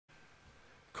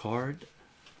Card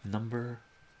number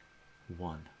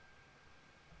 1,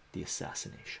 the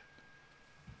assassination.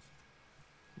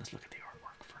 Let's look at the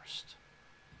artwork first.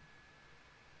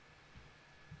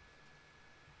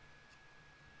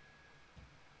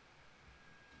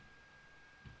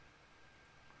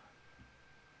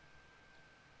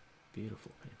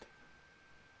 Beautiful painting.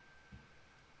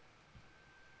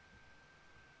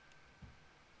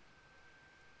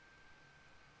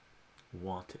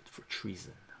 Wanted for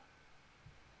treason.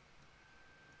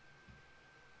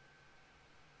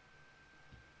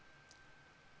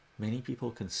 Many people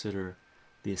consider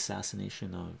the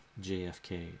assassination of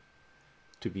JFK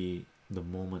to be the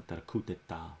moment that a coup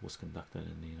d'etat was conducted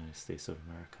in the United States of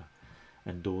America,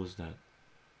 and those that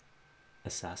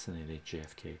assassinated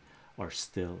JFK are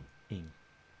still in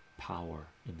power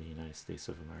in the United States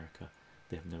of America.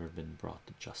 They have never been brought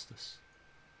to justice.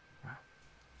 Right.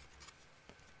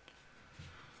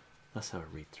 Let's have a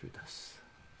read through this.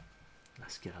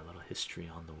 Let's get a little history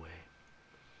on the way.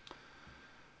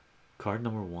 Card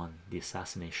number 1, the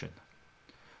assassination.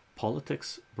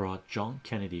 Politics brought John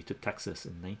Kennedy to Texas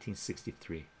in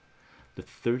 1963. The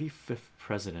 35th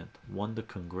president won the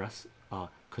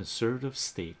conservative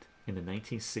state in the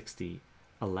 1960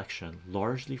 election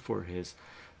largely for his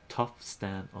tough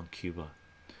stand on Cuba,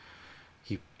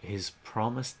 his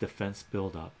promised defense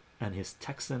buildup, and his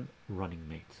Texan running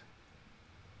mate.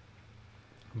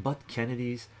 But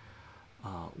Kennedy's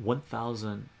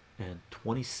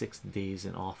 1026 days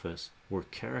in office were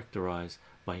characterized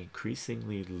by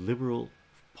increasingly liberal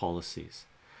policies.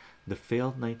 The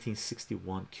failed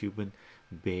 1961 Cuban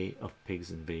Bay of Pigs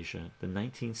invasion, the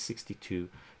 1962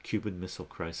 Cuban Missile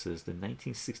Crisis, the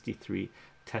 1963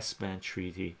 Test Ban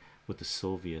Treaty with the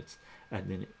Soviets,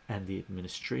 and the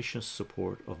administration's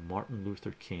support of Martin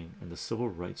Luther King and the Civil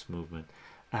Rights Movement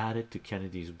added to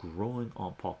Kennedy's growing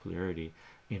unpopularity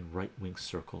in right-wing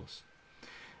circles.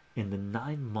 In the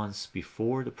 9 months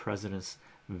before the president's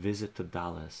visit to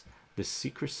Dallas, the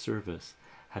Secret Service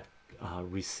had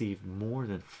received more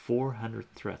than 400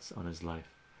 threats on his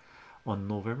life. On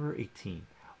November 18,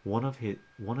 one of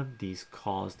these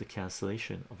caused the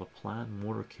cancellation of a planned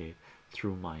motorcade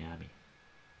through Miami.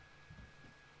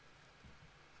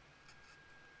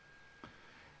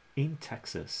 In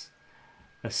Texas,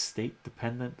 a state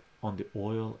dependent on the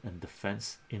oil and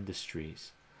defense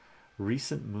industries,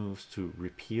 recent moves to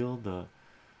repeal the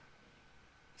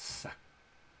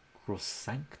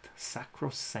sacrosanct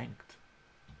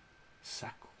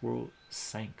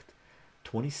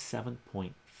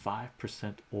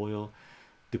 27.5% oil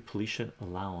depletion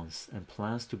allowance and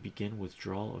plans to begin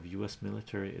withdrawal of US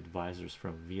military advisors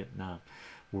from Vietnam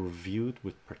were viewed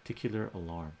with particular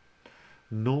alarm.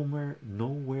 Nowhere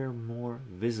more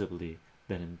visibly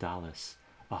than in Dallas,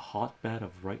 a hotbed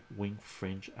of right-wing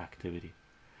fringe activity.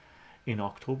 In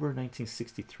October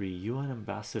 1963, UN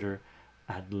Ambassador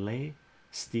Adlai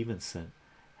Stevenson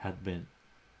had been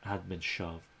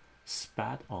shoved,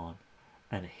 spat on,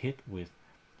 and hit with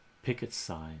picket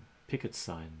sign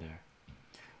there.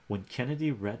 When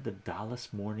Kennedy read the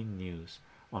Dallas Morning News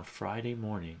on Friday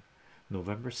morning,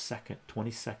 November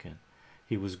 22nd,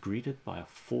 he was greeted by a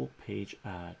full-page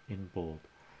ad in bold,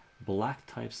 black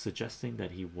type, suggesting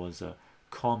that he was a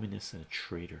communist and a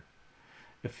traitor.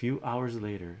 A few hours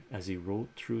later, as he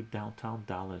rode through downtown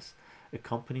Dallas,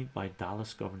 accompanied by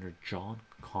Dallas Governor John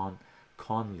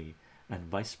Conley and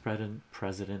Vice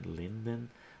President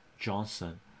Lyndon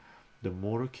Johnson, the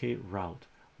motorcade route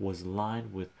was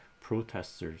lined with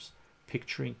protesters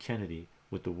picturing Kennedy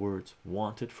with the words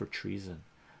 "wanted for treason."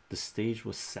 The stage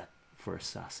was set for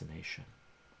assassination.